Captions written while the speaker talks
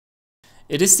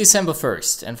It is December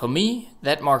 1st, and for me,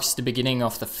 that marks the beginning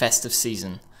of the festive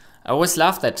season. I always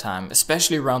love that time,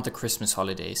 especially around the Christmas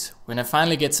holidays, when I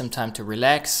finally get some time to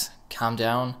relax, calm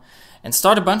down, and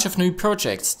start a bunch of new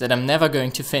projects that I'm never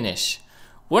going to finish.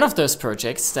 One of those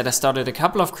projects that I started a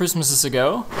couple of Christmases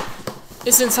ago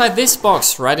is inside this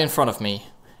box right in front of me.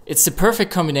 It's the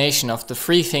perfect combination of the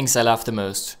three things I love the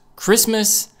most: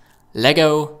 Christmas,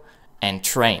 Lego, and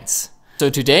trains. So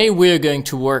today we're going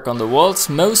to work on the world's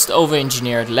most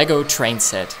over-engineered Lego train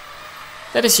set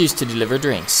that is used to deliver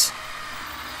drinks.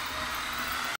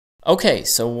 Okay,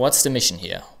 so what's the mission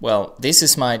here? Well, this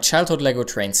is my childhood Lego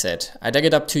train set. I dug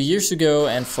it up 2 years ago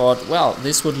and thought, well,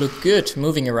 this would look good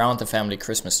moving around the family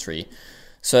Christmas tree.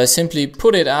 So I simply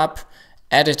put it up,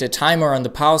 added a timer on the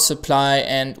power supply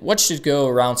and watched it go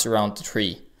around the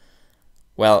tree.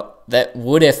 Well, that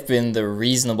would have been the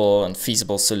reasonable and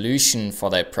feasible solution for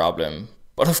that problem.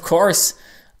 But of course,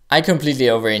 I completely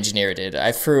over-engineered it.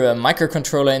 I threw a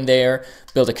microcontroller in there,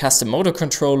 built a custom motor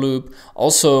control loop,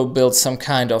 also built some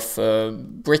kind of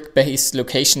brick-based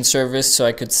location service so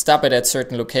I could stop it at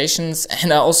certain locations,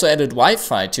 and I also added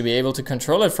Wi-Fi to be able to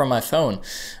control it from my phone,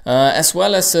 as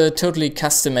well as a totally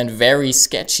custom and very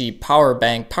sketchy power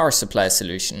bank power supply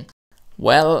solution.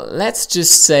 Well, let's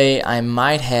just say I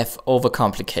might have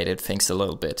overcomplicated things a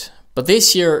little bit. But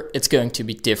this year it's going to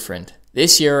be different.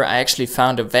 This year I actually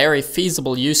found a very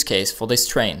feasible use case for this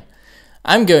train.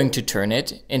 I'm going to turn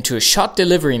it into a shot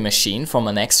delivery machine for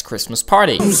my next Christmas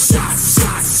party.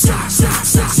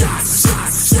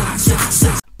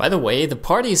 By the way, the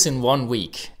party is in 1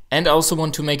 week. And I also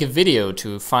want to make a video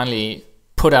to finally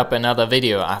put up another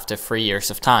video after 3 years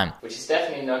of time. Which is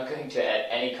definitely not going to add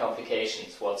any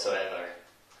complications whatsoever.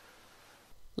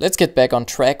 Let's get back on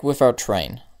track with our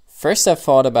train. First I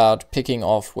thought about picking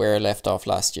off where I left off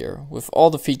last year, with all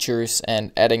the features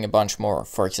and adding a bunch more.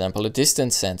 For example, a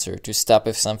distance sensor to stop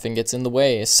if something gets in the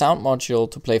way, a sound module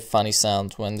to play funny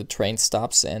sound when the train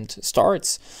stops and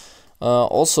starts.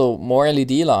 Also more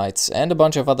LED lights and a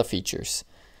bunch of other features.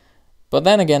 But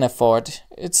then again I thought,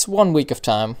 it's 1 week of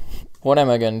time, what am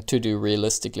I going to do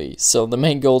realistically? So the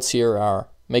main goals here are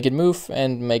make it move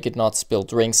and make it not spill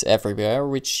drinks everywhere,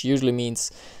 which usually means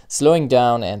slowing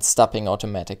down and stopping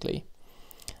automatically.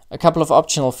 A couple of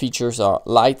optional features are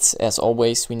lights, as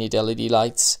always we need LED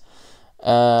lights,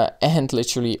 and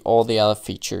literally all the other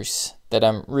features that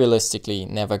I'm realistically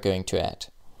never going to add.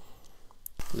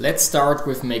 Let's start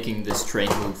with making this train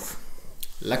move.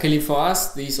 Luckily for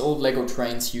us, these old Lego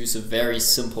trains use a very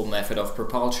simple method of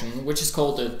propulsion, which is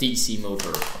called a DC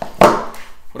motor.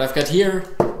 What I've got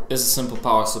here is a simple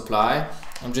power supply.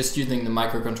 I'm just using the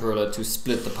microcontroller to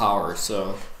split the power.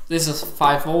 So this is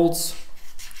 5 volts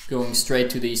going straight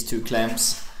to these 2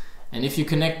 clamps. And if you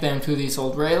connect them to these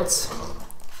old rails,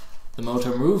 the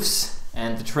motor moves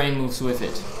and the train moves with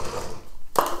it.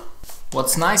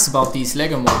 What's nice about these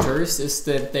Lego motors is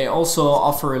that they also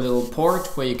offer a little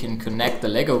port where you can connect the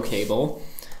Lego cable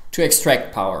to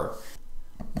extract power.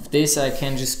 With this I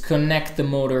can just connect the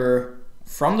motor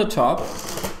from the top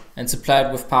and supply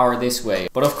it with power this way.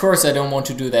 But of course I don't want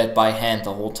to do that by hand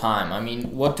the whole time. I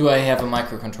mean, what do I have a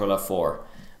microcontroller for?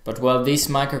 But while this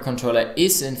microcontroller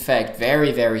is in fact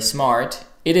very smart,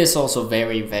 it is also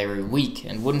very weak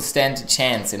and wouldn't stand a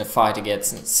chance in a fight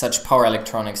against such power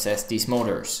electronics as these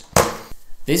motors.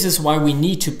 This is why we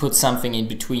need to put something in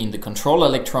between the control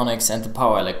electronics and the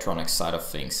power electronics side of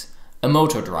things. A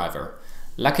motor driver.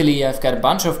 Luckily I've got a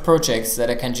bunch of projects that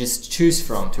I can just choose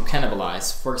from to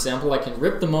cannibalize. For example, I can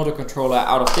rip the motor controller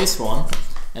out of this one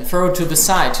and throw it to the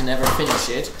side to never finish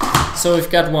it. So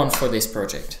we've got one for this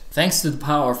project. Thanks to the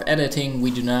power of editing, we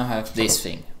do now have this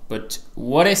thing. But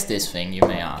what is this thing, you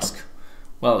may ask?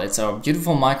 Well, it's our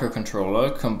beautiful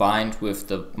microcontroller combined with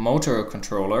the motor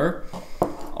controller,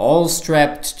 all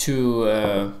strapped to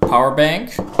a power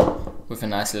bank with a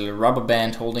nice little rubber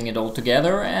band holding it all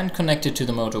together and connected to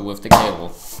the motor with the cable.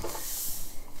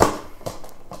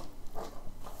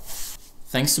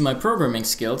 Thanks to my programming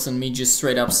skills and me just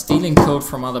straight up stealing code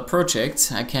from other projects,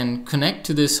 I can connect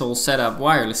to this whole setup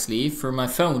wirelessly through my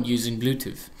phone using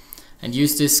Bluetooth and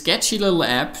use this sketchy little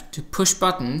app to push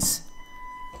buttons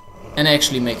and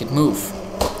actually make it move.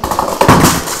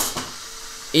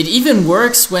 It even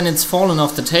works when it's fallen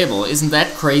off the table, isn't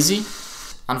that crazy?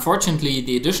 Unfortunately,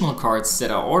 the additional cards that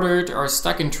are ordered are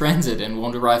stuck in transit and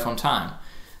won't arrive on time.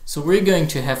 So we're going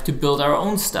to have to build our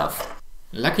own stuff.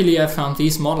 Luckily I found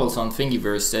these models on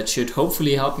Thingiverse that should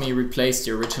hopefully help me replace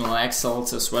the original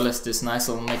axles as well as this nice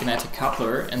little magnetic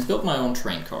coupler and build my own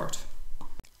train cart.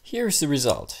 Here's the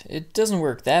result. It doesn't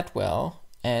work that well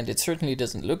and it certainly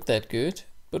doesn't look that good,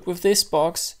 but with this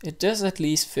box it does at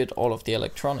least fit all of the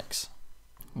electronics.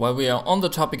 While we are on the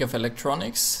topic of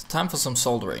electronics, time for some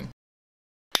soldering.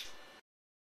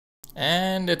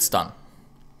 And it's done.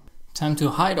 Time to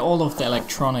hide all of the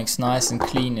electronics nice and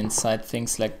clean inside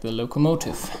things like the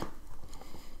locomotive.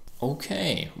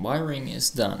 Okay, wiring is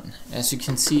done. As you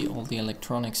can see, all the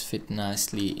electronics fit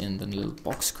nicely in the little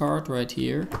box cart right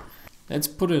here. Let's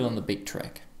put it on the big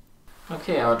track.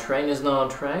 Okay, our train is now on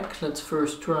track. Let's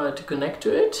first try to connect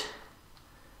to it.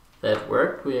 That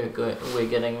worked, we're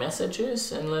getting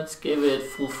messages, and let's give it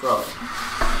full throttle.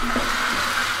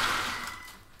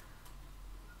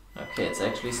 Okay, it's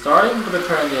actually starting, but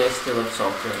apparently I still have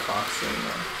software box in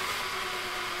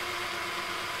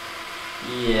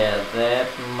there. Yeah, that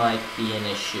might be an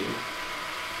issue.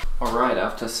 Alright,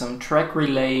 after some track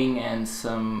relaying and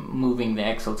some moving the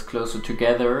axles closer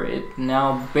together, it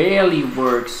now barely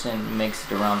works and makes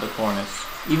it around the corners,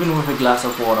 even with a glass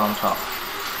of water on top.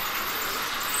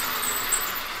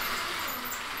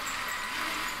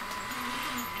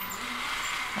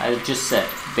 I just said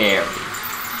barely.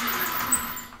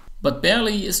 But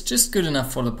barely is just good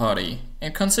enough for the party.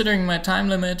 And considering my time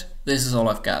limit, this is all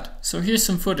I've got. So here's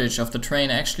some footage of the train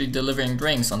actually delivering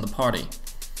drinks on the party.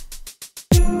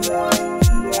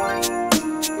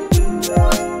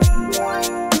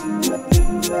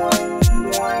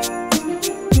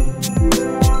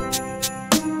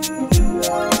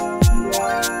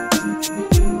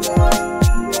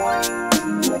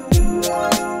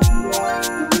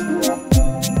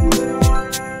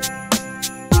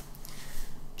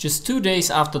 Just 2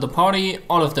 days after the party,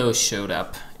 all of those showed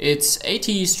up. It's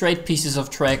 80 straight pieces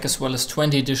of track as well as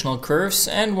 20 additional curves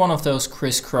and one of those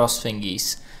crisscross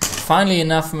thingies. Finally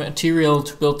enough material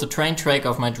to build the train track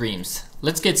of my dreams.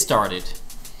 Let's get started.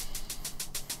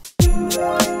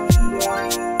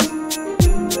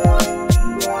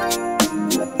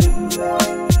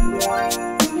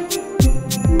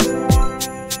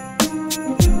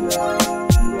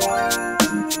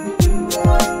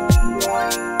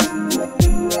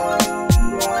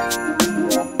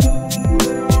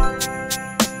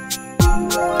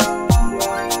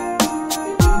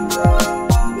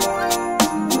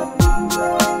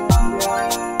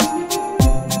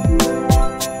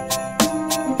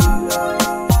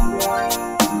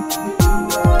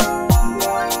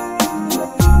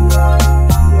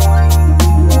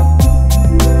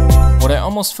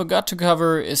 Almost forgot to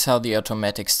cover is how the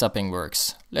automatic stopping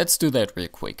works. Let's do that real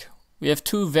quick. We have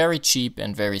two very cheap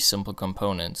and very simple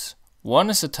components. One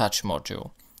is a touch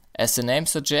module. As the name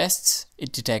suggests,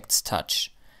 it detects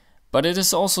touch. But it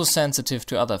is also sensitive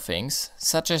to other things,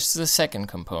 such as the second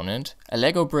component, a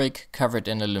Lego brick covered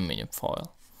in aluminum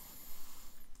foil.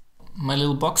 My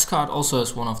little box cart also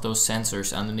has one of those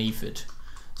sensors underneath it.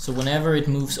 So whenever it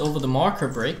moves over the marker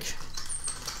brick,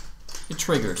 it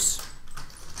triggers.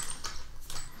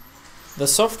 The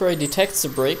software detects the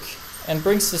brick and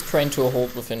brings this train to a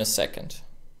halt within a second.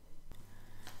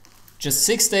 Just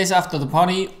 6 days after the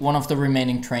party, one of the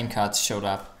remaining train carts showed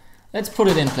up. Let's put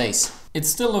it in place. It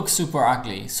still looks super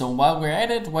ugly, so while we're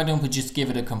at it, why don't we just give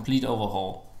it a complete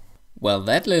overhaul? Well,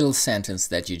 that little sentence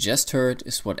that you just heard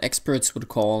is what experts would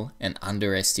call an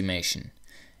underestimation.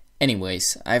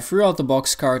 Anyways, I threw out the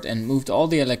box cart and moved all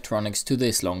the electronics to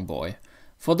this long boy.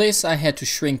 For this I had to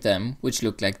shrink them, which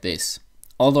looked like this.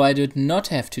 Although I did not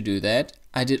have to do that,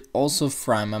 I did also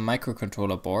fry my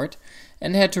microcontroller board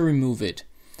and had to remove it.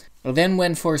 I then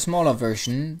went for a smaller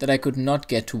version that I could not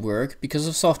get to work because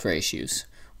of software issues,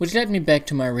 which led me back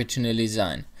to my original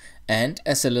design. And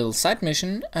as a little side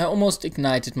mission, I almost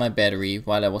ignited my battery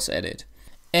while I was at it.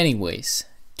 Anyways,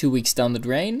 2 weeks down the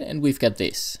drain and we've got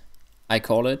this. I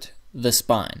call it the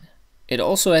spine. It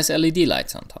also has LED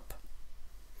lights on top.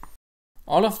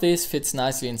 All of this fits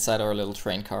nicely inside our little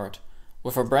train cart.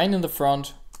 With our brain in the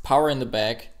front, power in the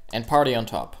back, and party on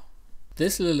top.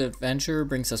 This little adventure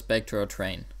brings us back to our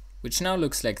train, which now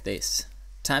looks like this.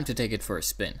 Time to take it for a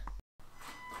spin.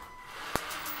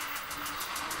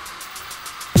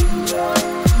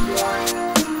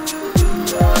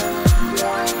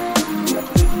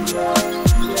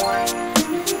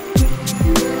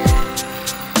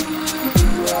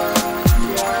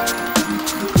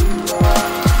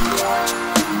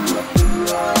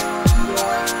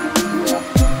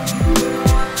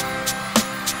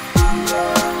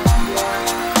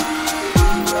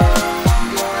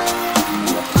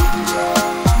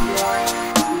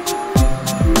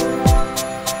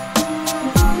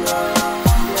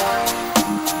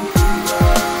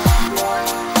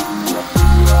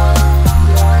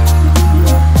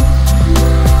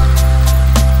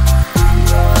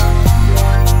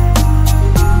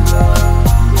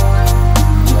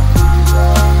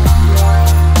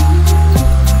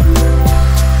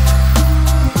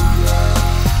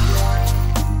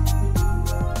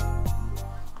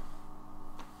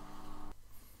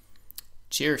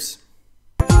 Cheers.